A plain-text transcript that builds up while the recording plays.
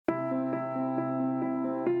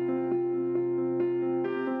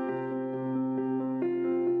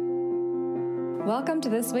Welcome to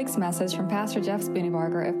this week's message from Pastor Jeff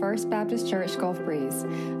Spooneybarger at First Baptist Church, Gulf Breeze,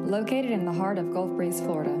 located in the heart of Gulf Breeze,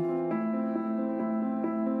 Florida.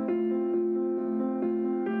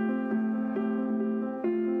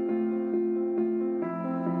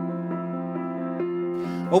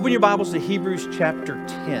 Open your Bibles to Hebrews chapter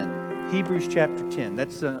 10. Hebrews chapter 10.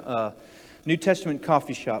 That's a New Testament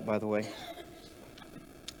coffee shop, by the way.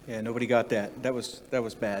 Yeah, nobody got that. That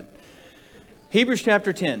was bad. Hebrews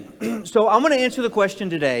chapter 10. So I'm going to answer the question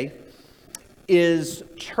today, is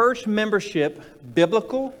church membership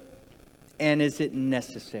biblical and is it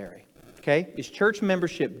necessary? Okay? Is church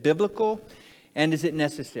membership biblical and is it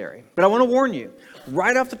necessary? But I want to warn you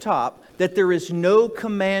right off the top that there is no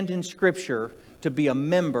command in Scripture to be a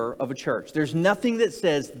member of a church. There's nothing that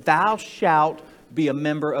says thou shalt be a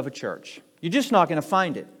member of a church. You're just not going to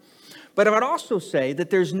find it. But I would also say that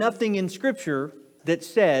there's nothing in Scripture that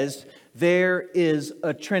says there is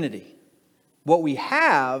a Trinity. What we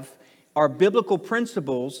have are biblical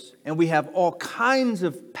principles, and we have all kinds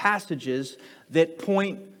of passages that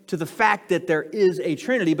point to the fact that there is a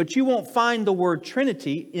Trinity, but you won't find the word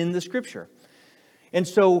Trinity in the Scripture. And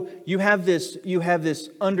so you have this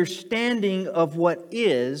understanding of what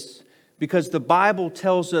is, because the Bible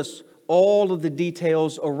tells us all of the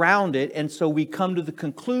details around it. And so we come to the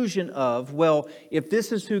conclusion of, well, if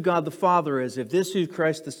this is who God the Father is, if this is who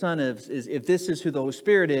Christ the Son is, if this is who the Holy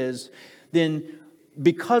Spirit is, then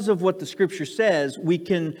because of what the Scripture says, we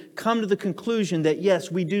can come to the conclusion that,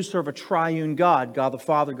 yes, we do serve a triune God, God the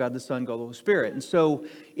Father, God the Son, God the Holy Spirit. And so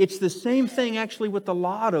it's the same thing actually with a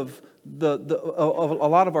lot of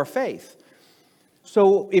our faith.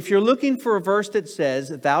 So if you're looking for a verse that says,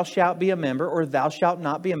 thou shalt be a member or thou shalt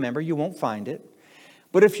not be a member, you won't find it.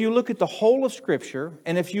 But if you look at the whole of Scripture,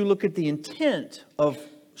 and if you look at the intent of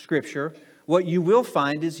Scripture, what you will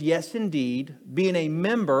find is, yes, indeed, being a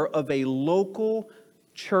member of a local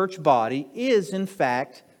church body is, in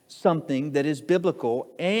fact, something that is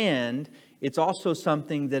biblical, and it's also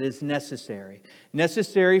something that is necessary.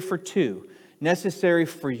 Necessary for two. Necessary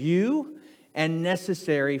for you and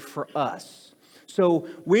necessary for us. So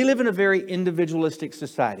we live in a very individualistic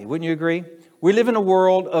society. Wouldn't you agree? We live in a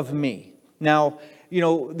world of me. Now,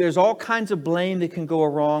 there's all kinds of blame that can go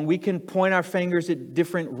wrong. We can point our fingers at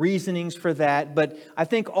different reasonings for that. But I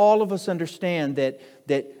think all of us understand that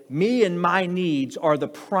me and my needs are the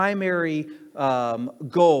primary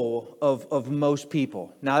goal of most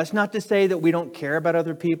people. Now, that's not to say that we don't care about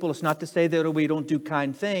other people. It's not to say that we don't do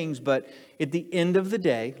kind things. But at the end of the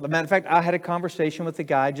day, as a matter of fact, I had a conversation with a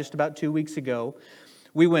guy just about 2 weeks ago.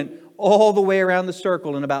 We went all the way around the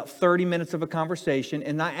circle in about 30 minutes of a conversation.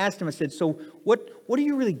 And I asked him, I said, so what are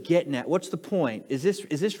you really getting at? What's the point? Is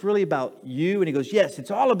this really about you? And he goes, yes,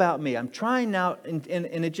 it's all about me. I'm trying now. And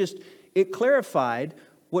it clarified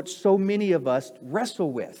what so many of us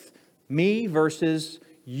wrestle with. Me versus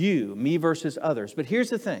you, me versus others. But here's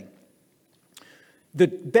the thing. The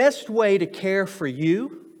best way to care for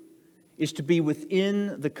you is to be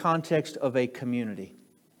within the context of a community.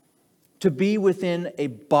 To be within a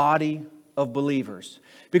body of believers.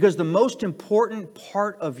 Because the most important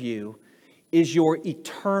part of you is your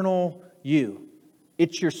eternal you.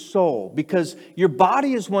 It's your soul. Because your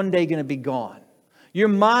body is one day going to be gone. Your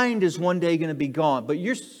mind is one day going to be gone. But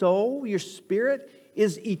your soul, your spirit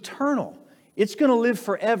is eternal. It's going to live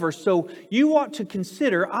forever. So you ought to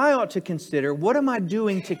consider, I ought to consider, what am I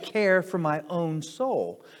doing to care for my own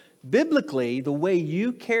soul? Biblically, the way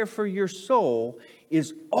you care for your soul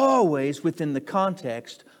is always within the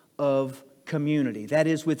context of community. That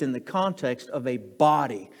is within the context of a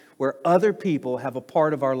body where other people have a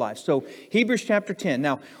part of our life. So Hebrews chapter 10.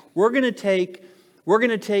 Now, we're going to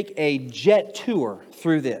take a jet tour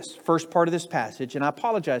through this first part of this passage, and I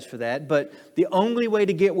apologize for that, but the only way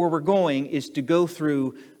to get where we're going is to go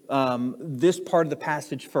through this part of the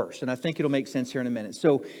passage first, and I think it'll make sense here in a minute.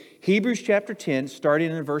 So Hebrews chapter 10,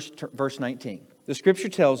 starting in verse 19. The Scripture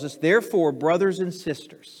tells us, therefore, brothers and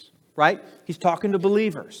sisters, right? He's talking to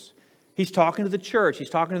believers. He's talking to the church. He's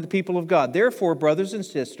talking to the people of God. Therefore, brothers and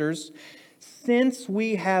sisters, since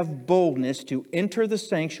we have boldness to enter the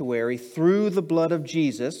sanctuary through the blood of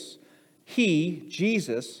Jesus, He,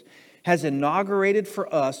 Jesus, has inaugurated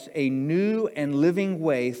for us a new and living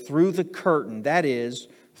way through the curtain, that is,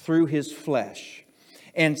 through His flesh.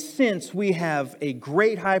 And since we have a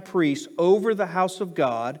great high priest over the house of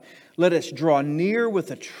God, let us draw near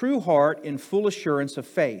with a true heart in full assurance of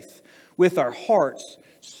faith, with our hearts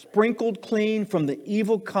sprinkled clean from the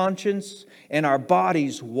evil conscience and our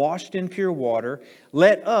bodies washed in pure water.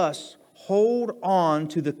 Let us hold on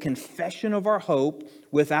to the confession of our hope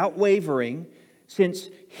without wavering, since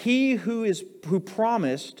He who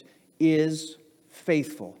promised is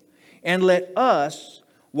faithful. And let us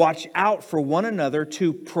watch out for one another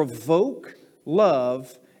to provoke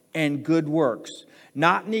love and good works,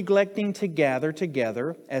 not neglecting to gather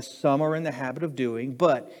together, as some are in the habit of doing,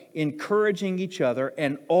 but encouraging each other,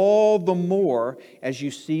 and all the more as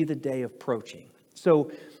you see the day approaching.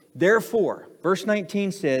 So, therefore, verse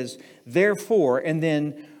 19 says, therefore, and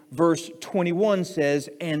then verse 21 says,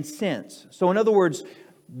 and since. So, in other words,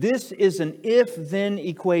 this is an if-then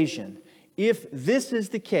equation. If this is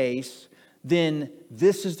the case, then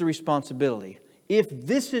this is the responsibility. If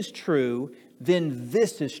this is true, then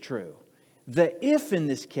this is true. The if in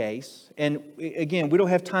this case, and again, we don't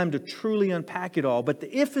have time to truly unpack it all, but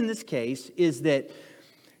the if in this case is that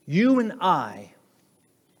you and I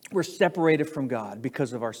were separated from God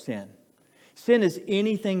because of our sin. Sin is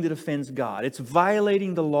anything that offends God. It's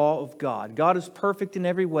violating the law of God. God is perfect in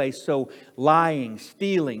every way, so lying,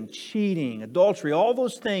 stealing, cheating, adultery, all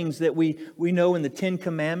those things that we know in the Ten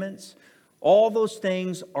Commandments, all those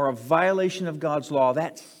things are a violation of God's law.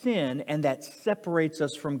 That's sin, and that separates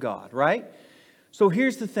us from God, right? So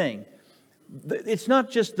here's the thing. It's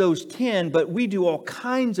not just those 10, but we do all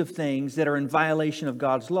kinds of things that are in violation of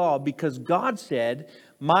God's law because God said,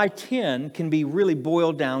 my 10 can be really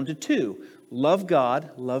boiled down to 2. Love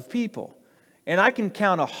God, love people. And I can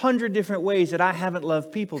count 100 different ways that I haven't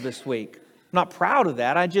loved people this week. I'm not proud of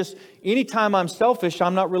that. Anytime I'm selfish,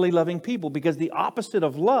 I'm not really loving people because the opposite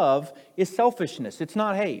of love is selfishness. It's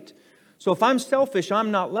not hate. So if I'm selfish,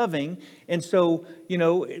 I'm not loving. And so,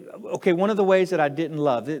 one of the ways that I didn't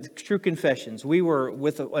love, true confessions. We were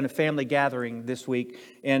in a family gathering this week,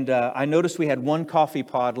 and I noticed we had one coffee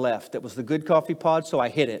pod left. That was the good coffee pod, so I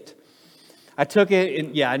hid it. I took it,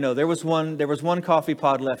 and yeah, I know, there was one coffee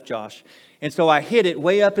pod left, Josh. And so I hid it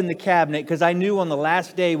way up in the cabinet because I knew on the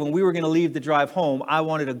last day when we were going to leave the drive home, I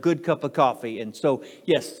wanted a good cup of coffee. And so,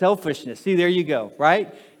 yes, selfishness. See, there you go,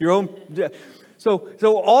 right? Your own...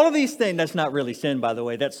 So all of these things, that's not really sin, by the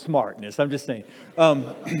way. That's smartness. I'm just saying.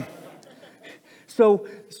 So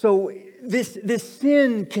this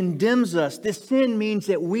sin condemns us. This sin means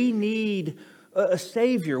that we need a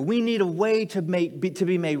Savior. We need a way to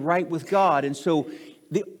be made right with God. And so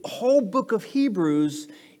the whole book of Hebrews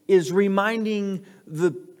is reminding the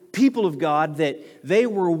people of God that they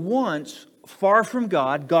were once far from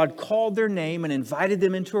God. God called their name and invited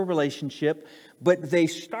them into a relationship, but they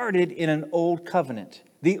started in an old covenant.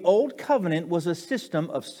 The old covenant was a system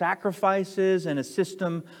of sacrifices and a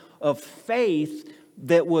system of faith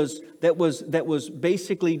that was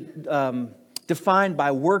basically defined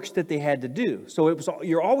by works that they had to do. So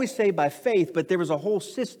you're always saved by faith, but there was a whole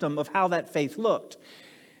system of how that faith looked.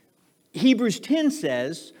 Hebrews 10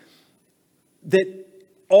 says that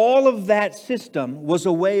all of that system was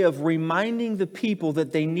a way of reminding the people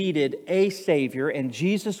that they needed a Savior, and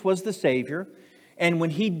Jesus was the Savior. And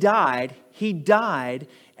when He died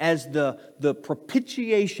as the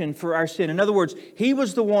propitiation for our sin. In other words, He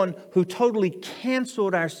was the one who totally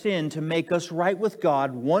canceled our sin to make us right with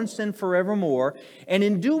God once and forevermore. And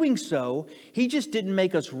in doing so, He just didn't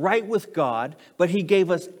make us right with God, but He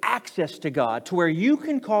gave us access to God to where you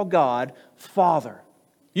can call God Father.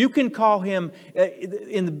 You can call Him,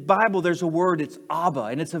 in the Bible there's a word, it's Abba,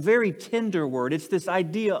 and it's a very tender word. It's this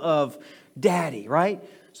idea of daddy, right?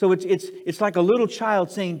 So it's like a little child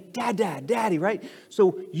saying, Dad, Dad, Daddy, right?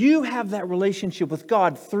 So you have that relationship with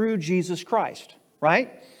God through Jesus Christ,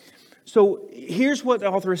 right? So here's what the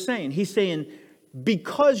author is saying. He's saying,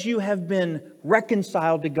 because you have been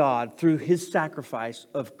reconciled to God through His sacrifice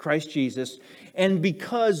of Christ Jesus, and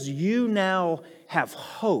because you now have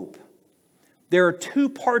hope, there are two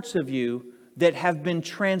parts of you that have been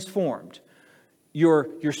transformed.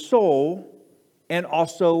 Your soul and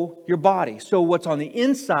also your body. So what's on the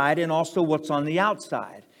inside and also what's on the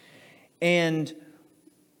outside. And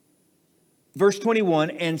verse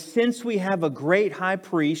 21, and since we have a great high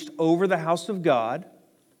priest over the house of God,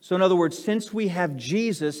 so in other words, since we have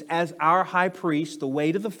Jesus as our high priest, the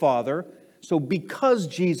way to the Father, so because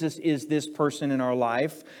Jesus is this person in our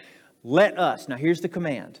life, let us, now here's the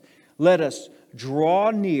command, let us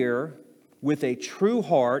draw near with a true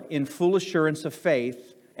heart in full assurance of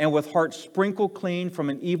faith, and with hearts sprinkled clean from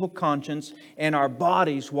an evil conscience, and our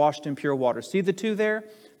bodies washed in pure water. See the two there?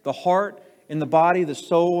 The heart and the body, the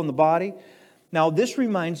soul and the body. Now, this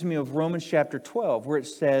reminds me of Romans chapter 12, where it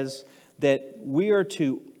says that we are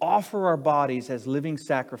to offer our bodies as living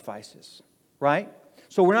sacrifices, right?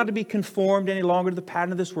 So we're not to be conformed any longer to the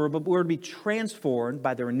pattern of this world, but we're to be transformed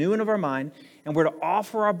by the renewing of our mind, and we're to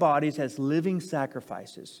offer our bodies as living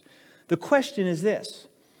sacrifices. The question is this.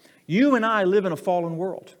 You and I live in a fallen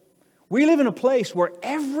world. We live in a place where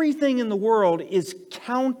everything in the world is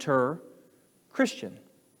counter Christian.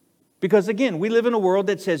 Because again, we live in a world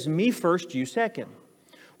that says me first, you second.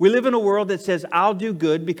 We live in a world that says I'll do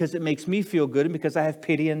good because it makes me feel good and because I have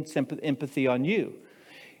pity and empathy on you.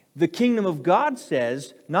 The kingdom of God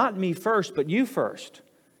says not me first, but you first.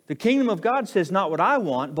 The kingdom of God says not what I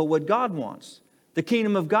want, but what God wants. The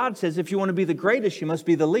kingdom of God says if you want to be the greatest, you must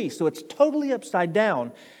be the least. So it's totally upside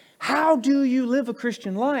down. How do you live a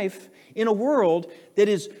Christian life in a world that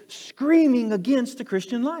is screaming against the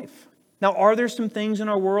Christian life? Now, are there some things in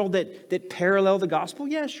our world that parallel the gospel?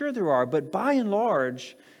 Yeah, sure there are. But by and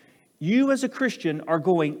large, you as a Christian are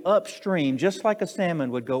going upstream, just like a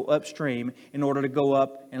salmon would go upstream in order to go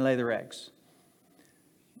up and lay their eggs.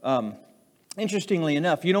 Interestingly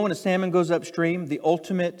enough, you know when a salmon goes upstream, the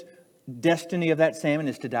ultimate destiny of that salmon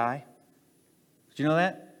is to die? Did you know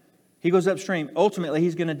that? He goes upstream. Ultimately,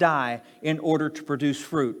 he's going to die in order to produce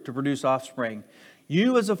fruit, to produce offspring.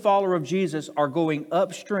 You as a follower of Jesus are going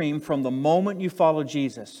upstream from the moment you follow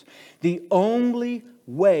Jesus. The only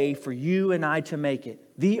way for you and I to make it,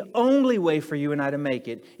 the only way for you and I to make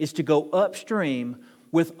it is to go upstream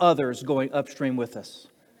with others going upstream with us.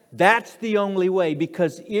 That's the only way,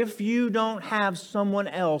 because if you don't have someone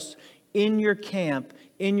else in your camp,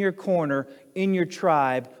 in your corner, in your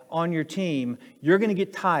tribe, on your team, you're going to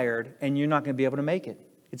get tired and you're not going to be able to make it.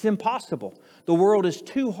 It's impossible. The world is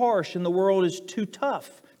too harsh and the world is too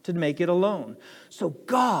tough to make it alone. So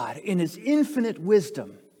God, in His infinite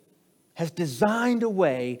wisdom, has designed a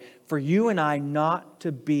way for you and I not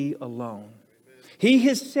to be alone. He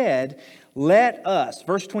has said, let us,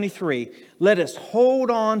 verse 23, let us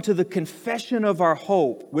hold on to the confession of our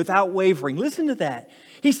hope without wavering. Listen to that.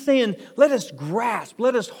 He's saying, let us grasp,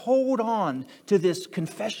 let us hold on to this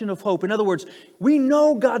confession of hope. In other words, we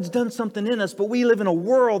know God's done something in us, but we live in a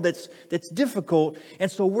world that's difficult.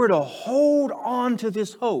 And so we're to hold on to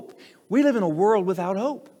this hope. We live in a world without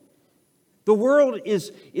hope. The world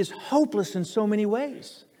is hopeless in so many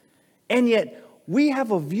ways. And yet we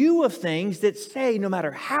have a view of things that say, no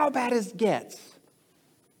matter how bad it gets,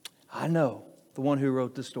 I know the one who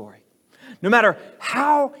wrote the story. No matter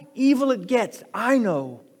how evil it gets, I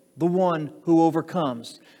know the one who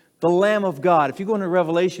overcomes, the Lamb of God. If you go into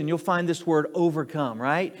Revelation, you'll find this word overcome,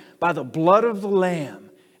 right? By the blood of the Lamb,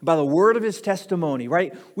 by the word of His testimony,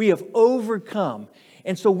 right? We have overcome.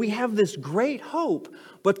 And so we have this great hope,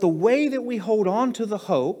 but the way that we hold on to the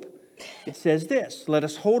hope, it says this, let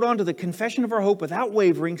us hold on to the confession of our hope without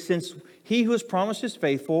wavering, since He who has promised is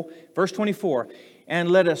faithful. Verse 24, and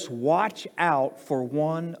let us watch out for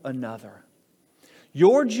one another.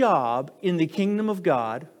 Your job in the kingdom of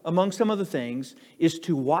God, among some other things, is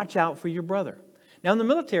to watch out for your brother. Now, in the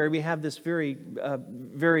military, we have this very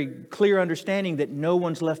clear understanding that no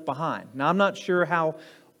one's left behind. Now, I'm not sure how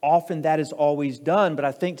often that is always done, but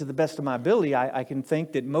I think to the best of my ability, I can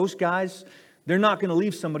think that most guys, they're not going to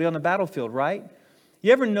leave somebody on the battlefield, right?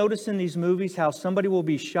 You ever notice in these movies how somebody will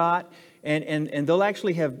be shot and they'll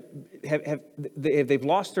actually they've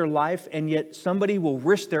lost their life, and yet somebody will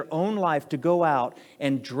risk their own life to go out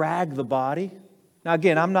and drag the body? Now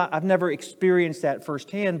again, I've never experienced that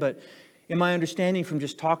firsthand, but in my understanding from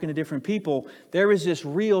just talking to different people, there is this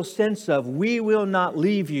real sense of we will not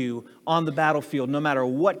leave you on the battlefield no matter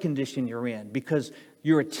what condition you're in, because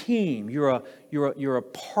you're a team, you're a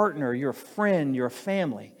partner, you're a friend, you're a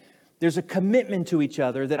family. There's a commitment to each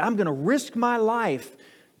other that I'm going to risk my life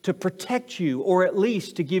to protect you, or at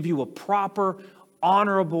least to give you a proper,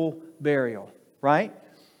 honorable burial, right?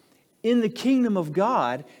 In the kingdom of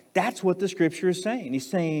God, that's what the scripture is saying. He's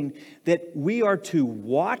saying that we are to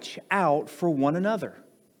watch out for one another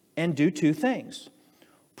and do two things: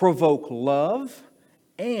 provoke love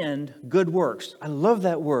and good works. I love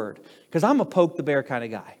that word, because I'm a poke the bear kind of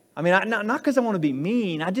guy. I mean, not because I want to be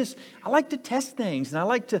mean. I like to test things, and I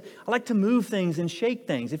like to move things and shake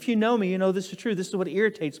things. If you know me, you know this is true. This is what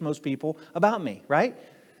irritates most people about me, right?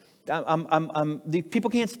 The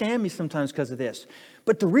people can't stand me sometimes because of this.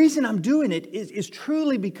 But the reason I'm doing it is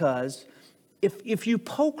truly because if you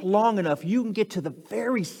poke long enough, you can get to the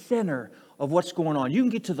very center of what's going on. You can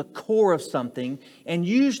get to the core of something, and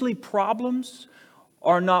usually problems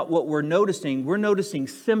are not what we're noticing. We're noticing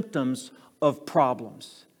symptoms of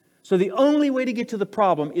problems. So the only way to get to the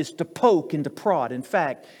problem is to poke and to prod. In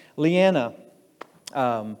fact, Leanna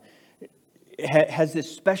has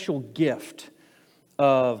this special gift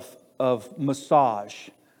of massage,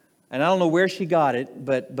 and I don't know where she got it,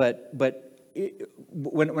 but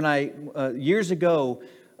when I years ago,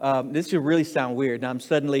 this will really sound weird. Now I'm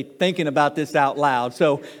suddenly thinking about this out loud.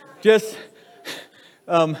 So just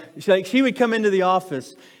she would come into the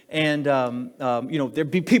office. And,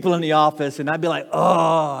 there'd be people in the office, and I'd be like,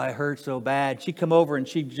 oh, I hurt so bad. She'd come over, and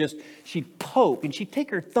she'd poke, and she'd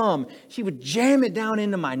take her thumb. She would jam it down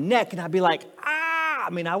into my neck, and I'd be like, ah! I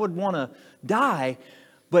mean, I would want to die.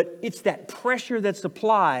 But it's that pressure that's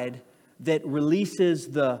applied that releases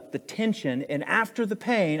the tension. And after the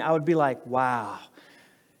pain, I would be like, wow,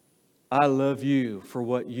 I love you for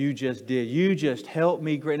what you just did. You just helped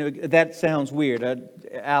me great. That sounds weird.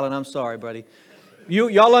 Alan, I'm sorry, buddy.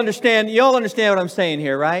 Y'all understand what I'm saying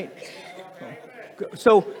here, right?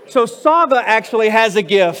 So Saga actually has a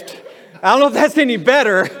gift. I don't know if that's any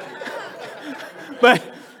better.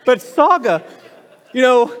 but Saga,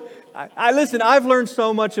 listen, I've learned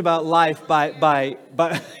so much about life by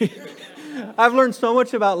I've learned so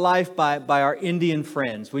much about life by our Indian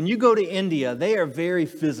friends. When you go to India, they are very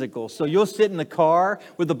physical. So you'll sit in the car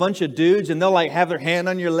with a bunch of dudes, and they'll have their hand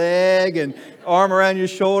on your leg and arm around your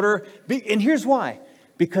shoulder. And here's why.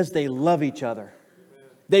 Because they love each other.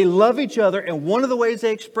 They love each other, and one of the ways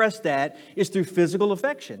they express that is through physical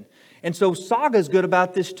affection. And so Saga's good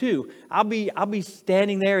about this too. I'll be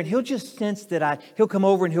standing there, and he'll just sense that he'll come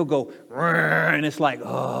over and he'll go, and it's like,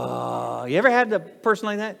 oh. You ever had a person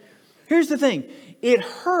like that? Here's the thing. It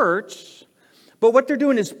hurts, but what they're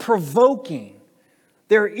doing is provoking.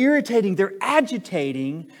 They're irritating. They're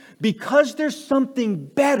agitating because there's something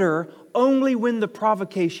better only when the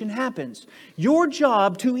provocation happens. Your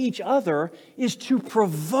job to each other is to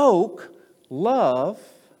provoke love.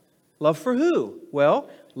 Love for who? Well,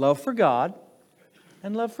 love for God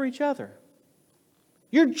and love for each other.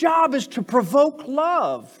 Your job is to provoke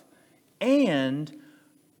love and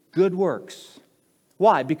good works.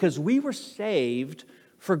 Why? Because we were saved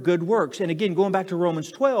for good works. And again, going back to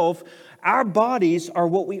Romans 12, our bodies are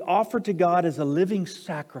what we offer to God as a living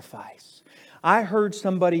sacrifice. I heard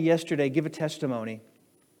somebody yesterday give a testimony.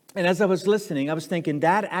 And as I was listening, I was thinking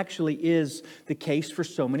that actually is the case for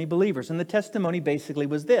so many believers. And the testimony basically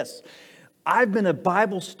was this. I've been a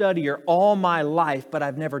Bible studier all my life, but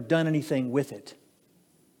I've never done anything with it.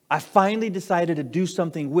 I finally decided to do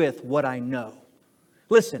something with what I know.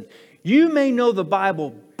 Listen, you may know the Bible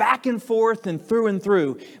back and forth and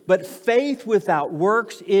through, but faith without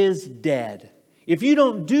works is dead. If you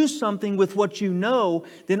don't do something with what you know,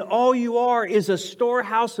 then all you are is a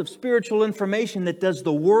storehouse of spiritual information that does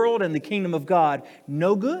the world and the kingdom of God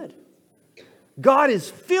no good. God is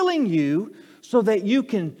filling you so that you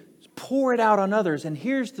can pour it out on others. And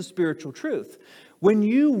here's the spiritual truth. When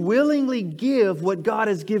you willingly give what God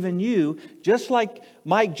has given you, just like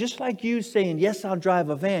Mike, just like you saying, yes, I'll drive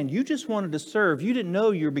a van. You just wanted to serve. You didn't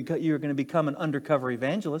know you were going to become an undercover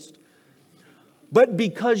evangelist. But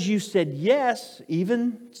because you said yes,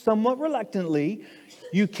 even somewhat reluctantly,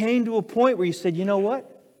 you came to a point where you said, you know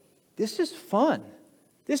what? This is fun.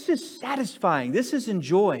 This is satisfying. This is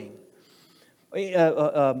enjoying.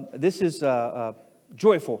 This is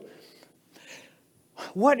joyful.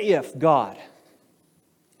 What if God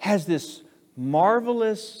has this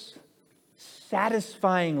marvelous,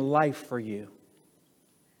 satisfying life for you?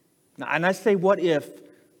 And I say what if,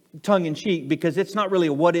 tongue in cheek, because it's not really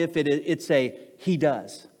a what if, it's a He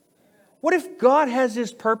does. What if God has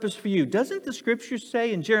this purpose for you? Doesn't the scriptures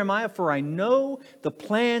say in Jeremiah, for I know the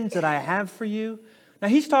plans that I have for you? Now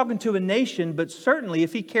He's talking to a nation, but certainly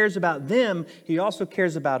if He cares about them, He also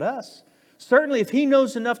cares about us. Certainly, if He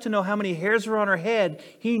knows enough to know how many hairs are on our head,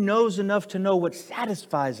 He knows enough to know what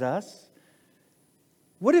satisfies us.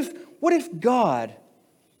 What if God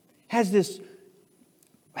has this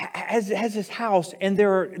house, and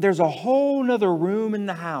there's a whole nother room in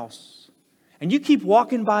the house, and you keep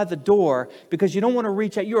walking by the door because you don't want to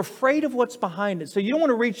reach out. You're afraid of what's behind it, so you don't want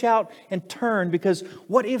to reach out and turn because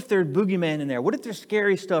what if there's boogeyman in there? What if there's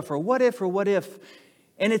scary stuff? Or what if?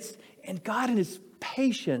 And God in His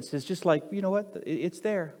patience is just like, you know what? It's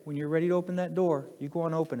there. When you're ready to open that door, you go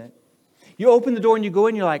and open it. You open the door and you go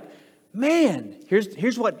in, you're like, man,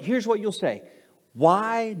 here's what you'll say.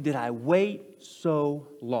 Why did I wait so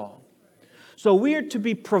long? So we are to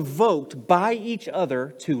be provoked by each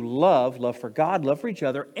other to love for God, love for each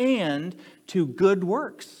other, and to good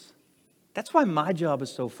works. That's why my job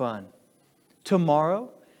is so fun.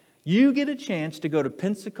 Tomorrow, you get a chance to go to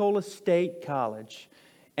Pensacola State College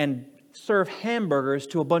and serve hamburgers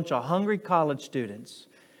to a bunch of hungry college students,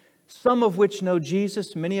 some of which know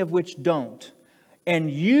Jesus, many of which don't.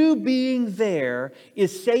 And you being there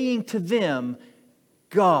is saying to them,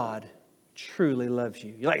 God truly loves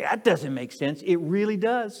you. You're like, that doesn't make sense. It really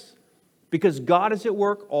does. Because God is at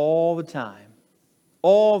work all the time.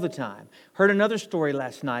 All the time. Heard another story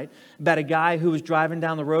last night about a guy who was driving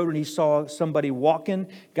down the road and he saw somebody walking.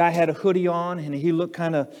 Guy had a hoodie on and he looked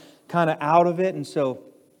kind of out of it. And so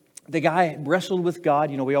the guy wrestled with God.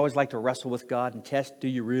 You know, we always like to wrestle with God and test, do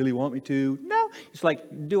you really want me to? No. It's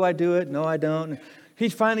like, do I do it? No, I don't. He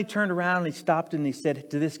finally turned around and he stopped and he said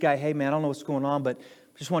to this guy, hey, man, I don't know what's going on, but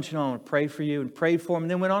I just want you to know I want to pray for you, and prayed for him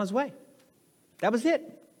and then went on his way. That was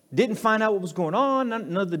it. Didn't find out what was going on,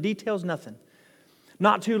 none of the details, nothing.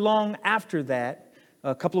 Not too long after that,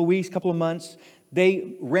 a couple of weeks, couple of months,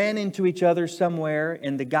 they ran into each other somewhere,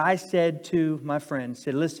 and the guy said to my friend,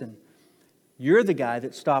 said, listen, you're the guy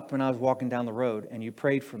that stopped when I was walking down the road and you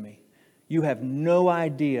prayed for me. You have no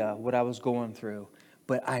idea what I was going through,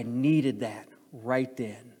 but I needed that right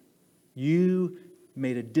then. You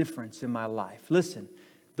made a difference in my life. Listen,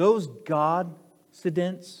 those God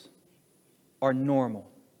incidents are normal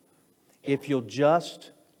if you'll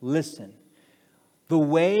just listen. The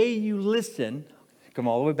way you listen, come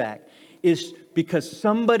all the way back, is because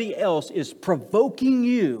somebody else is provoking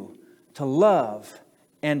you to love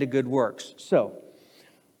and to good works. So,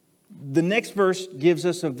 the next verse gives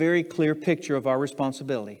us a very clear picture of our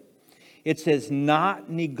responsibility. It says,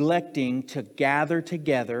 not neglecting to gather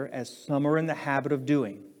together as some are in the habit of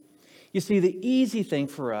doing. You see, the easy thing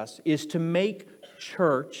for us is to make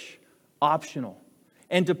church optional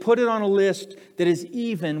and to put it on a list that is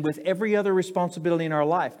even with every other responsibility in our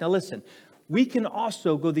life. Now listen, we can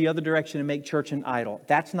also go the other direction and make church an idol.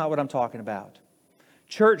 That's not what I'm talking about.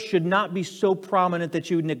 Church should not be so prominent that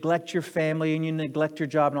you neglect your family and you neglect your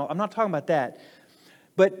job and all. I'm not talking about that.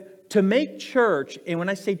 But to make church, and when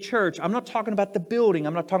I say church, I'm not talking about the building.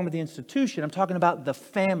 I'm not talking about the institution. I'm talking about the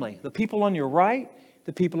family, the people on your right,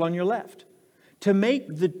 the people on your left. To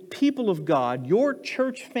make the people of God, your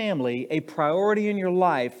church family, a priority in your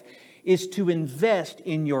life is to invest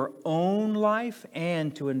in your own life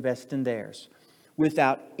and to invest in theirs.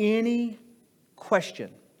 Without any question,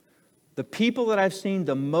 the people that I've seen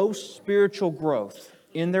the most spiritual growth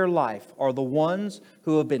in their life are the ones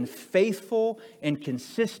who have been faithful and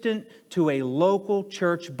consistent to a local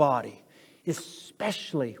church body,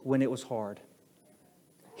 especially when it was hard.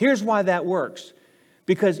 Here's why that works.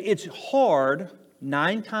 Because it's hard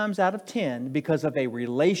 9 times out of 10 because of a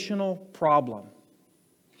relational problem.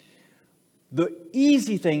 The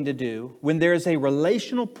easy thing to do when there's a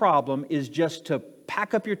relational problem is just to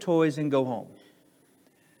pack up your toys and go home.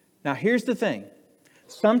 Now, here's the thing.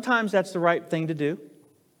 Sometimes that's the right thing to do.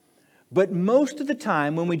 But most of the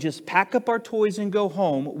time, when we just pack up our toys and go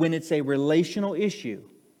home, when it's a relational issue,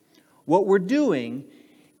 what we're doing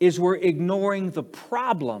is we're ignoring the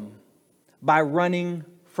problem by running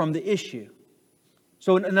from the issue.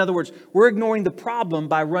 So in other words, we're ignoring the problem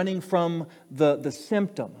by running from the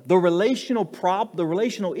symptom. The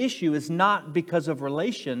relational issue is not because of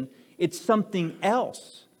relation, it's something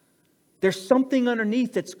else. There's something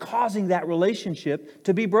underneath that's causing that relationship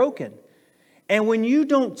to be broken. And when you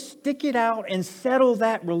don't stick it out and settle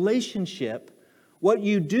that relationship, what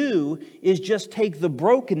you do is just take the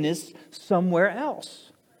brokenness somewhere else.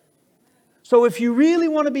 So if you really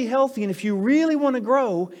want to be healthy and if you really want to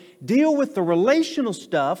grow, deal with the relational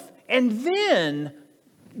stuff, and then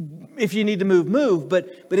if you need to move. But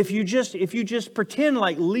if you just pretend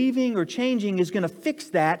like leaving or changing is going to fix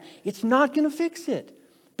that, it's not going to fix it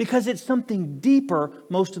because it's something deeper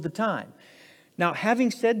most of the time. Now,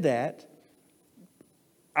 having said that,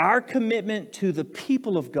 our commitment to the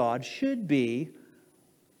people of God should be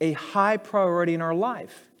a high priority in our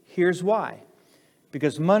life. Here's why.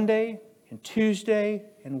 Because Monday and Tuesday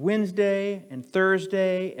and Wednesday and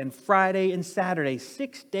Thursday and Friday and Saturday,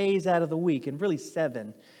 6 days out of the week, and really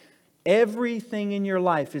 7, everything in your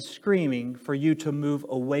life is screaming for you to move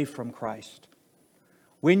away from Christ.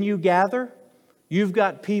 When you gather, you've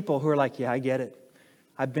got people who are like, yeah, I get it.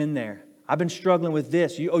 I've been there. I've been struggling with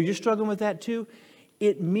this. You're struggling with that too?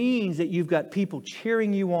 It means that you've got people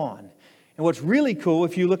cheering you on. And what's really cool,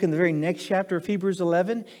 if you look in the very next chapter of Hebrews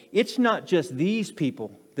 11, it's not just these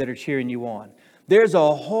people that are cheering you on. There's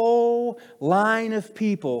a whole line of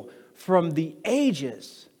people from the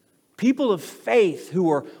ages, people of faith who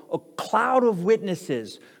are a cloud of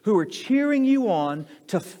witnesses who are cheering you on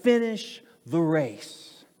to finish the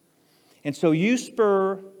race. And so you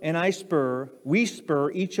spur and I spur, we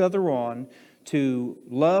spur each other on to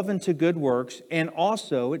love and to good works. And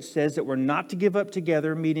also it says that we're not to give up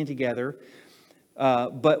together, meeting together,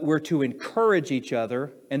 but we're to encourage each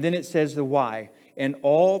other. And then it says the why. And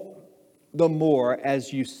all the more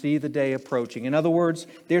as you see the day approaching. In other words,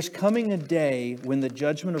 there's coming a day when the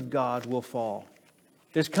judgment of God will fall.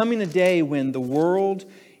 There's coming a day when the world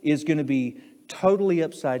is going to be totally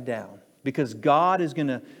upside down because God is going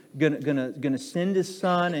to send His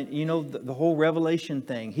Son, and you know the whole Revelation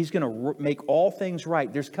thing. He's going to make all things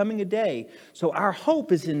right. There's coming a day. So our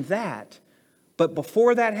hope is in that. But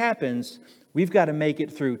before that happens, we've got to make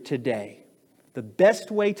it through today. The best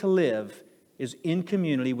way to live is in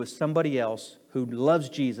community with somebody else who loves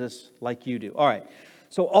Jesus like you do. All right,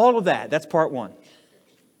 so all of that's part one.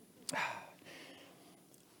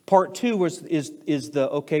 Part two is the,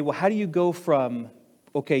 okay, well, how do you go from,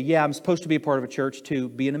 okay, yeah, I'm supposed to be a part of a church to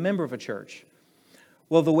being a member of a church?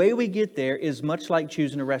 Well, the way we get there is much like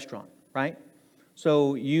choosing a restaurant, right?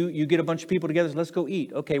 So you get a bunch of people together, so let's go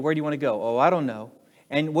eat. Okay, where do you want to go? Oh, I don't know.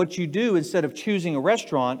 And what you do, instead of choosing a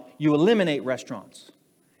restaurant, you eliminate restaurants.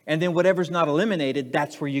 And then whatever's not eliminated,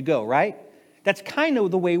 that's where you go, right? That's kind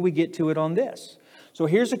of the way we get to it on this. So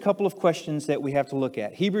here's a couple of questions that we have to look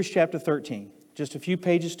at. Hebrews chapter 13, just a few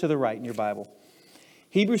pages to the right in your Bible.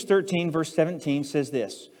 Hebrews 13, verse 17 says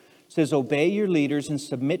this. It says, obey your leaders and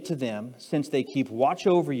submit to them, since they keep watch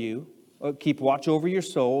over your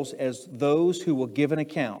souls as those who will give an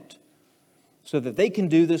account, so that they can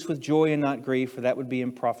do this with joy and not grief, for that would be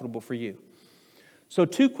unprofitable for you. So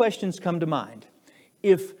two questions come to mind.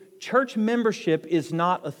 If church membership is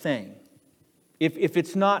not a thing, if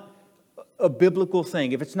it's not a biblical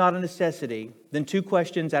thing, if it's not a necessity, then two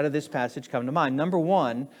questions out of this passage come to mind. Number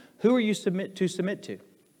one, who are you submit to?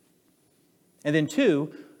 And then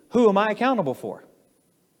two, who am I accountable for?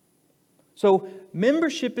 So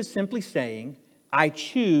membership is simply saying, I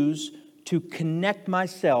choose to connect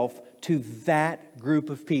myself to that group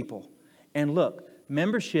of people. And look,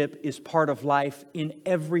 membership is part of life in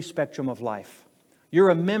every spectrum of life. You're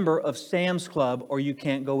a member of Sam's Club or you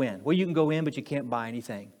can't go in. Well, you can go in, but you can't buy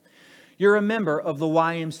anything. You're a member of the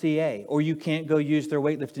YMCA or you can't go use their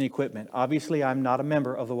weightlifting equipment. Obviously, I'm not a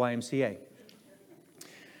member of the YMCA.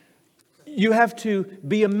 You have to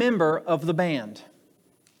be a member of the band.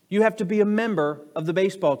 You have to be a member of the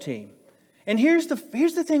baseball team. And here's the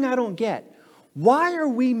thing I don't get. Why are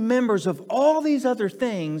we members of all these other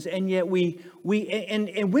things, and yet when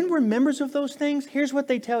we're members of those things, here's what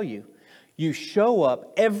they tell you. You show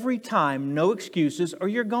up every time, no excuses, or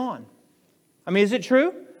you're gone. I mean, is it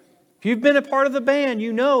true? If you've been a part of the band,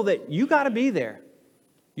 you know that you got to be there.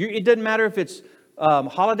 It doesn't matter if it's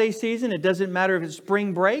holiday season. It doesn't matter if it's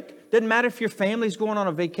spring break. It doesn't matter if your family's going on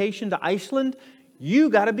a vacation to Iceland. You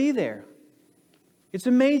got to be there. It's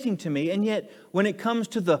amazing to me. And yet, when it comes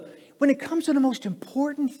to the most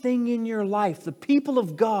important thing in your life, the people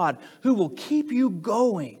of God who will keep you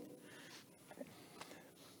going.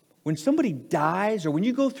 When somebody dies or when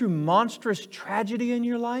you go through monstrous tragedy in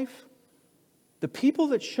your life, the people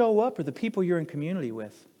that show up are the people you're in community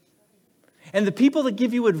with. And the people that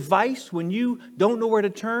give you advice when you don't know where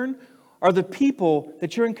to turn are the people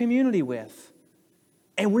that you're in community with.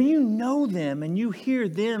 And when you know them and you hear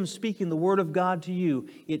them speaking the Word of God to you,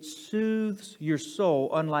 it soothes your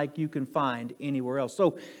soul unlike you can find anywhere else.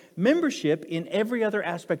 So membership in every other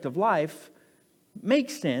aspect of life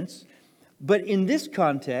makes sense. But in this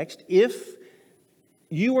context, if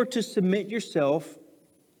you are to submit yourself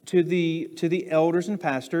to the elders and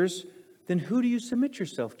pastors, then who do you submit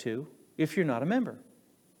yourself to if you're not a member?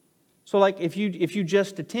 So like if you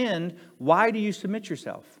just attend, why do you submit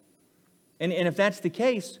yourself? And if that's the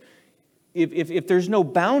case, if there's no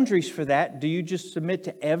boundaries for that, do you just submit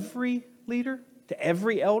to every leader, to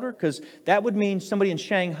every elder? Because that would mean somebody in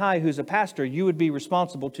Shanghai who's a pastor, you would be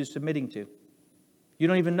responsible to submitting to. You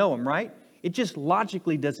don't even know him, right? It just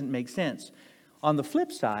logically doesn't make sense. On the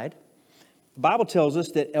flip side, the Bible tells us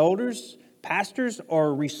that pastors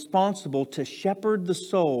are responsible to shepherd the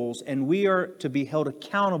souls, and we are to be held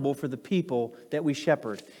accountable for the people that we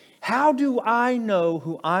shepherd. How do I know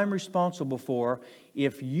who I'm responsible for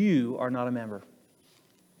if you are not a member?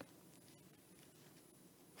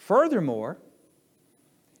 Furthermore,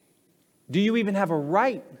 do you even have a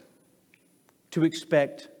right to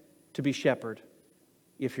expect to be shepherded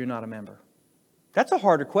if you're not a member? That's a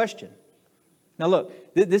harder question. Now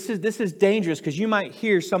look, this is dangerous because you might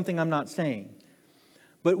hear something I'm not saying.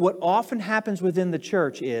 But what often happens within the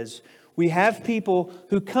church is we have people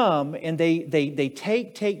who come and they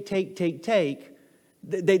take.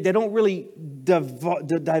 They don't really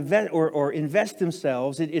divest or invest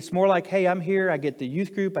themselves. It's more like, hey, I'm here. I get the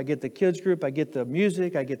youth group. I get the kids group. I get the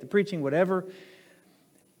music. I get the preaching, whatever.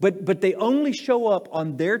 But they only show up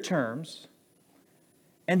on their terms.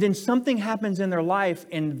 And then something happens in their life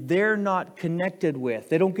and they're not connected with.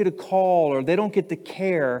 They don't get a call or they don't get the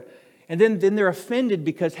care. And then they're offended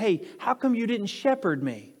because, hey, how come you didn't shepherd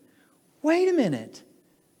me? Wait a minute.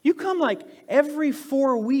 You come like every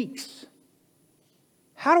 4 weeks.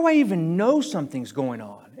 How do I even know something's going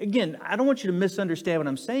on? Again, I don't want you to misunderstand what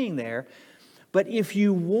I'm saying there. But if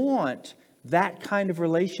you want that kind of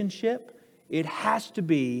relationship, it has to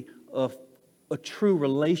be a true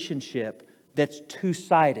relationship that's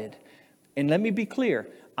two-sided. And let me be clear,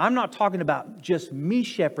 I'm not talking about just me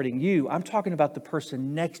shepherding you. I'm talking about the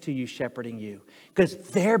person next to you shepherding you, because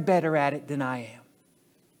they're better at it than I am.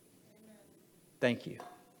 Thank you.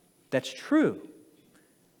 That's true.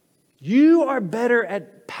 You are better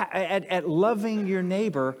at loving your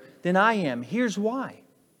neighbor than I am. Here's why.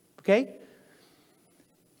 Okay?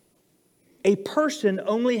 A person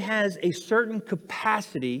only has a certain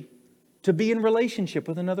capacity to be in relationship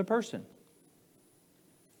with another person.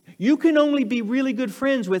 You can only be really good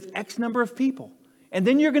friends with X number of people. And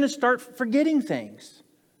then you're going to start forgetting things.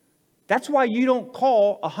 That's why you don't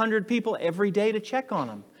call 100 people every day to check on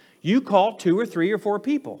them. You call 2 or 3 or 4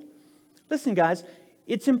 people. Listen, guys,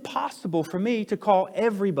 it's impossible for me to call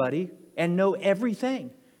everybody and know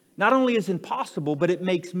everything. Not only is it impossible, but it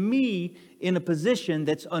makes me in a position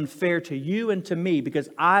that's unfair to you and to me, because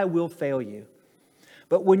I will fail you.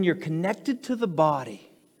 But when you're connected to the body,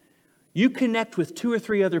 you connect with 2 or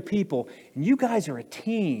 3 other people, and you guys are a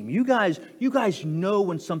team. You guys know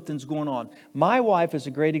when something's going on. My wife is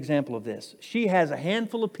a great example of this. She has a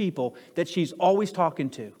handful of people that she's always talking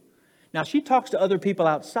to. Now, she talks to other people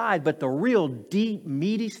outside, but the real deep,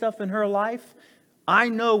 meaty stuff in her life, I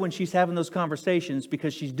know when she's having those conversations,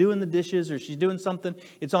 because she's doing the dishes or she's doing something.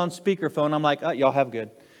 It's on speakerphone. I'm like, oh, y'all have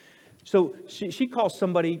good. So she calls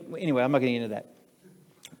somebody. Anyway, I'm not getting into that.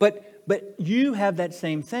 But you have that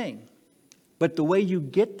same thing. But the way you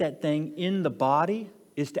get that thing in the body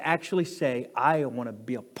is to actually say, I want to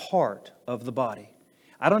be a part of the body.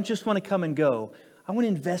 I don't just want to come and go. I want to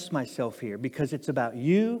invest myself here, because it's about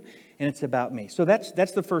you and it's about me. So that's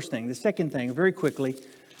the first thing. The second thing, very quickly,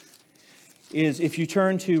 is if you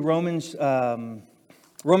turn to Romans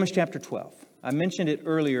chapter 12. I mentioned it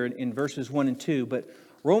earlier in verses 1 and 2, but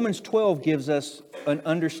Romans 12 gives us an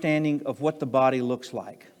understanding of what the body looks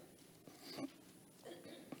like.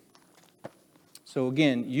 So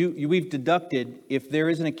again, we've deducted, if there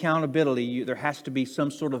is an accountability, there has to be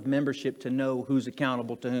some sort of membership to know who's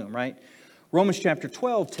accountable to whom, right? Romans chapter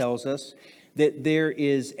 12 tells us that there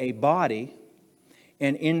is a body,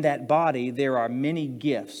 and in that body there are many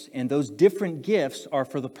gifts. And those different gifts are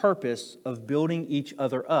for the purpose of building each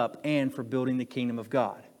other up and for building the kingdom of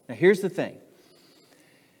God. Now here's the thing.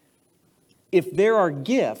 If there are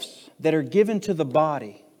gifts that are given to the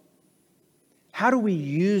body, how do we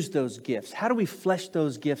use those gifts? How do we flesh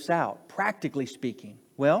those gifts out, practically speaking?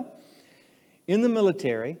 Well, in the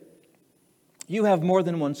military, you have more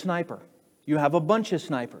than one sniper. You have a bunch of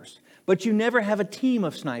snipers, but you never have a team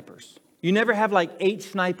of snipers. You never have like 8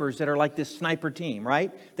 snipers that are like this sniper team,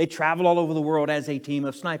 right? They travel all over the world as a team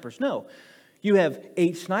of snipers. No, you have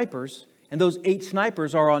 8 snipers, and those 8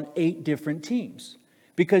 snipers are on 8 different teams,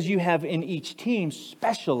 because you have in each team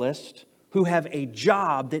specialists who have a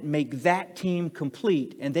job that make that team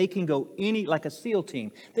complete, and they can go like a SEAL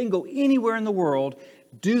team. They can go anywhere in the world,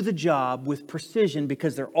 do the job with precision,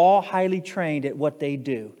 because they're all highly trained at what they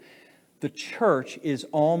do. The church is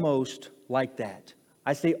almost like that.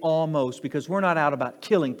 I say almost because we're not out about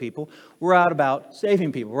killing people. We're out about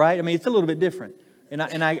saving people, right? I mean, it's a little bit different. And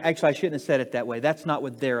I shouldn't have said it that way. That's not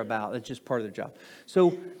what they're about. That's just part of their job.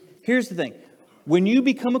 So here's the thing. When you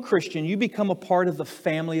become a Christian, you become a part of the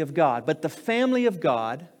family of God. But the family of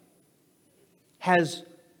God has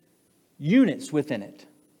units within it.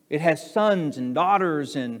 It has sons and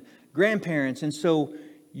daughters and grandparents. And so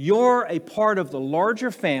you're a part of the larger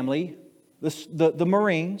family, the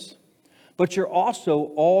Marines, but you're also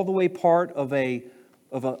all the way part of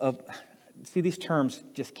see, these terms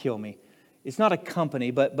just kill me. It's not a company,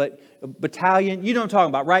 but a battalion. You know what I'm talking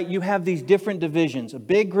about, right? You have these different divisions, a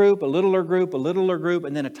big group, a littler group,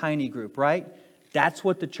 and then a tiny group, right? That's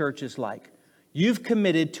what the church is like. You've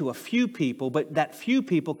committed to a few people, but that few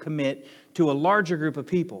people commit to a larger group of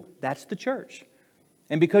people. That's the church.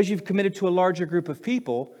 And because you've committed to a larger group of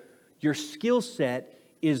people, your skill set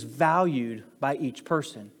is valued by each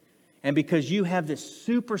person. And because you have this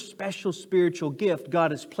super special spiritual gift, God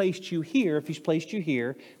has placed you here, if He's placed you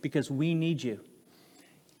here, because we need you.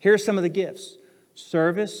 Here are some of the gifts: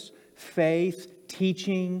 service, faith,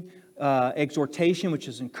 teaching, exhortation, which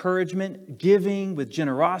is encouragement, giving with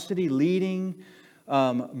generosity, leading,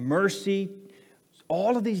 mercy.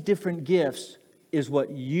 All of these different gifts is what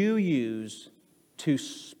you use to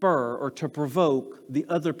spur or to provoke the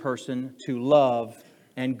other person to love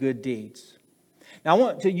and good deeds. Now, I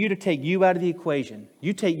want you to take you out of the equation.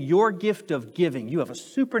 You take your gift of giving. You have a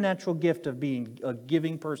supernatural gift of being a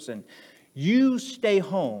giving person. You stay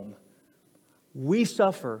home. We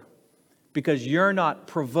suffer because you're not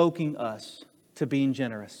provoking us to being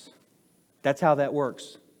generous. That's how that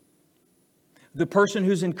works. The person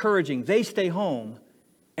who's encouraging, they stay home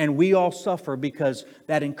And we all suffer because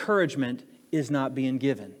that encouragement is not being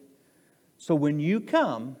given. So when you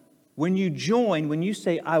come, when you join, when you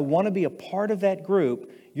say, I want to be a part of that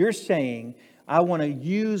group, you're saying, I want to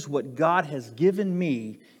use what God has given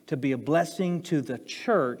me to be a blessing to the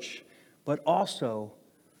church, but also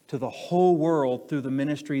to the whole world through the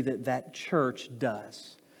ministry that that church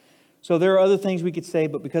does. So there are other things we could say,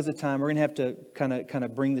 but because of time, we're going to have to kind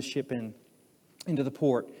of bring the ship into the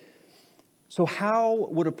port. So how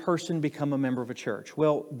would a person become a member of a church?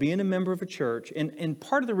 Well, being a member of a church, and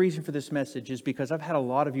part of the reason for this message is because I've had a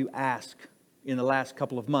lot of you ask in the last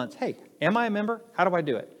couple of months, hey, am I a member? How do I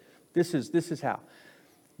do it? This is how.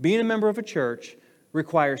 Being a member of a church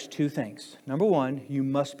requires two things. Number one, you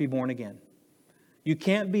must be born again. You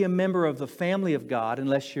can't be a member of the family of God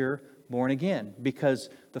unless you're born again, because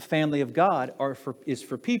the family of God is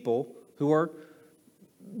for people who are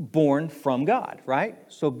born from God, right?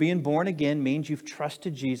 So being born again means you've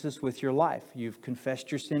trusted Jesus with your life. You've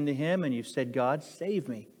confessed your sin to Him and you've said, God, save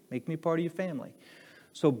me. Make me part of your family.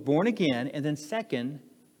 So born again, and then second,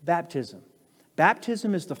 baptism.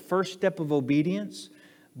 Baptism is the first step of obedience,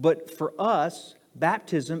 but for us,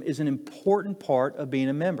 baptism is an important part of being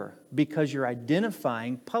a member because you're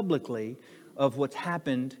identifying publicly of what's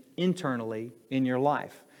happened internally in your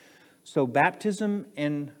life. So baptism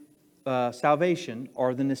and salvation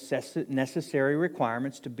are the necessary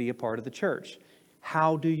requirements to be a part of the church.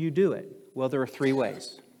 How do you do it? Well, there are three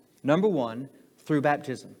ways. Number one, through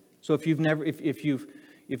baptism. So if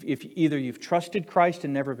either you've trusted Christ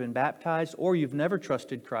and never been baptized, or you've never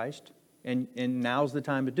trusted Christ and now's the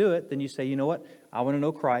time to do it, then you say, you know what? I want to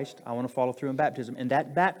know Christ. I want to follow through in baptism. And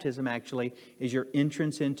that baptism actually is your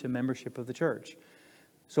entrance into membership of the church.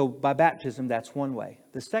 So by baptism, that's one way.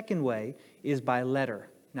 The second way is by letter.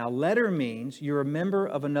 Now, letter means you're a member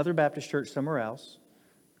of another Baptist church somewhere else,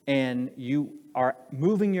 and you are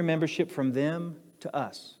moving your membership from them to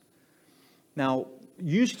us. Now,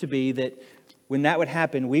 used to be that when that would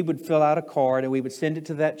happen, we would fill out a card and we would send it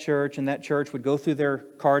to that church, and that church would go through their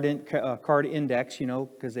card index,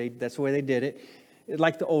 because that's the way they did it.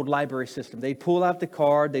 Like the old library system. They'd pull out the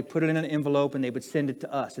card, they'd put it in an envelope, and they would send it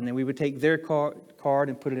to us. And then we would take their card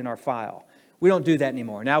and put it in our file. We don't do that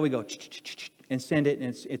anymore. Now we go and send it,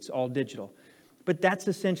 and it's all digital. But that's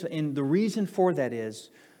essentially, and the reason for that is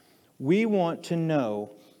we want to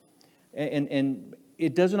know, and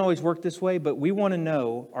it doesn't always work this way, but we want to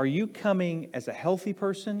know, are you coming as a healthy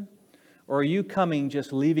person, or are you coming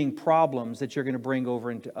just leaving problems that you're going to bring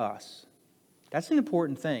over into us? That's an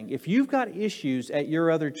important thing. If you've got issues at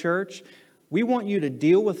your other church, we want you to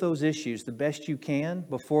deal with those issues the best you can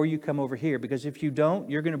before you come over here. Because if you don't,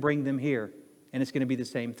 you're going to bring them here, and it's going to be the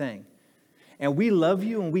same thing. And we love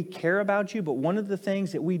you and we care about you, but one of the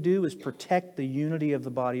things that we do is protect the unity of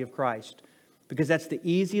the body of Christ. Because that's the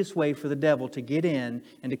easiest way for the devil to get in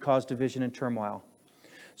and to cause division and turmoil.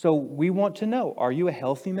 So we want to know, are you a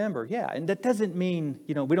healthy member? Yeah, and that doesn't mean,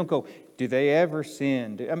 we don't go, do they ever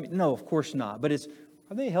sin? No, of course not. But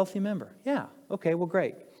are they a healthy member? Yeah, okay, well,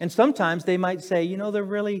 great. And sometimes they might say, they're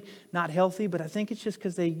really not healthy, but I think it's just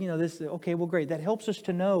because they, okay, well, great. That helps us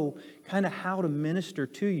to know kind of how to minister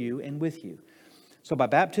to you and with you. So by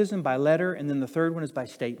baptism, by letter, and then the third one is by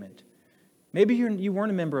statement. Maybe you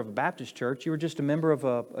weren't a member of a Baptist church. You were just a member of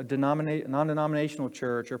a non-denominational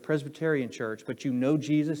church or Presbyterian church, but you know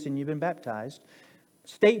Jesus and you've been baptized.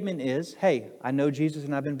 Statement is, hey, I know Jesus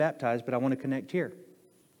and I've been baptized, but I want to connect here.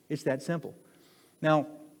 It's that simple. Now,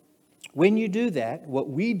 when you do that, what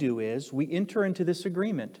we do is we enter into this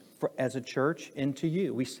agreement as a church into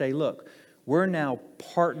you. We say, look, we're now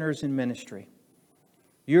partners in ministry.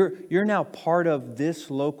 You're now part of this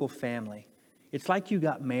local family. It's like you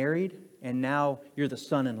got married and now you're the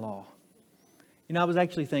son-in-law. I was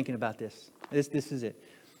actually thinking about this. This is it.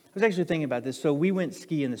 I was actually thinking about this. So we went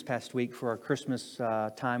skiing this past week for our Christmas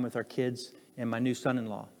time with our kids and my new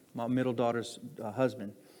son-in-law, my middle daughter's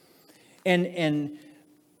husband. And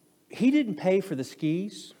he didn't pay for the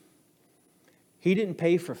skis. He didn't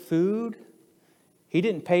pay for food. He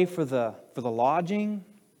didn't pay for the lodging.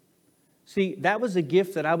 See, that was a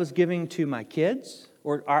gift that I was giving to my kids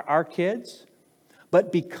or our kids.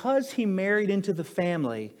 But because he married into the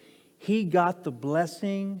family, he got the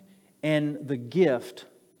blessing and the gift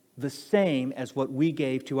the same as what we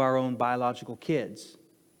gave to our own biological kids.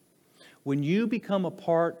 When you become a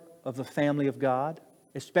part of the family of God,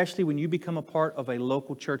 especially when you become a part of a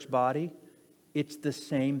local church body, it's the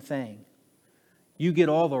same thing. You get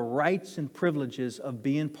all the rights and privileges of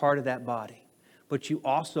being part of that body, but you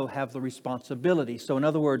also have the responsibility. So in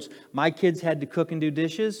other words, my kids had to cook and do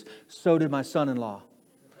dishes, so did my son-in-law.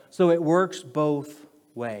 So it works both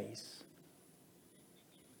ways.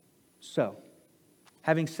 So,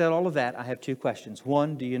 having said all of that, I have two questions.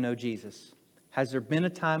 One, do you know Jesus? Has there been a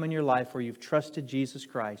time in your life where you've trusted Jesus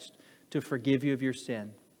Christ to forgive you of your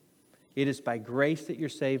sin? It is by grace that you're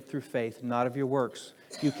saved through faith, not of your works.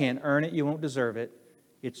 You can't earn it, you won't deserve it.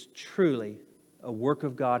 It's truly a work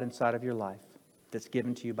of God inside of your life that's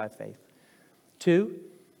given to you by faith. Two,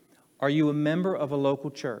 are you a member of a local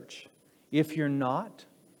church? If you're not,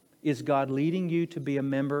 is God leading you to be a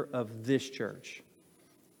member of this church?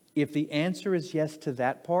 If the answer is yes to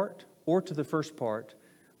that part or to the first part,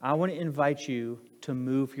 I want to invite you to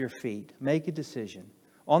move your feet. Make a decision.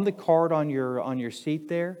 On the card on your seat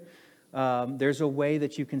there's a way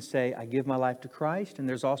that you can say, I give my life to Christ, and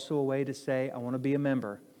there's also a way to say, I want to be a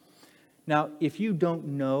member. Now, if you don't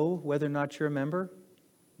know whether or not you're a member,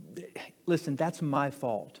 listen, that's my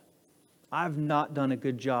fault. I've not done a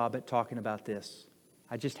good job at talking about this.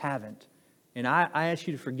 I just haven't. And I ask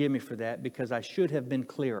you to forgive me for that because I should have been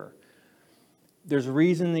clearer. There's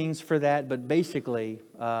reasonings for that, but basically,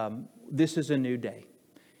 this is a new day.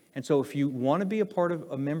 And so if you want to be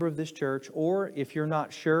a member of this church, or if you're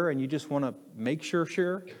not sure and you just want to make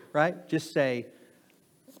sure, right? Just say,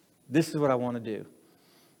 this is what I want to do.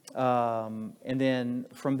 And then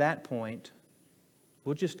from that point,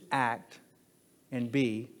 we'll just act and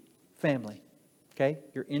be family. Okay?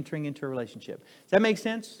 You're entering into a relationship. Does that make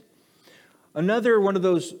sense? Another one of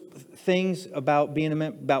those things about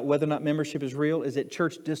about whether or not membership is real is that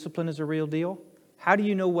church discipline is a real deal. How do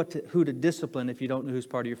you know who to discipline if you don't know who's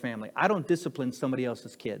part of your family? I don't discipline somebody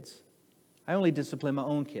else's kids. I only discipline my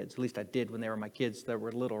own kids. At least I did when they were my kids that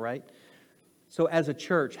were little, right? So as a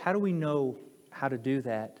church, how do we know how to do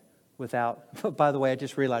that without... By the way, I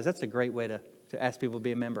just realized that's a great way to ask people to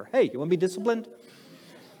be a member. Hey, you want to be disciplined?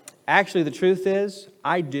 Actually, the truth is,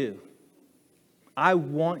 I do. I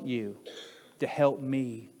want you to help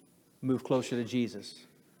me move closer to Jesus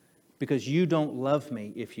because you don't love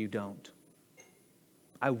me if you don't.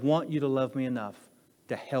 I want you to love me enough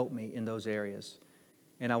to help me in those areas.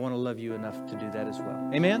 And I want to love you enough to do that as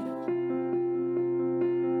well. Amen?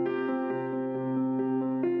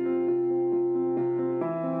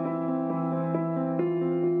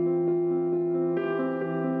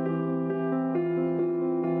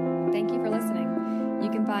 Thank you for listening.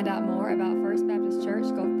 You can find out more about First Baptist Church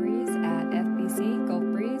Gulf Breeze at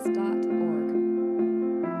fbcgulfbreeze.com.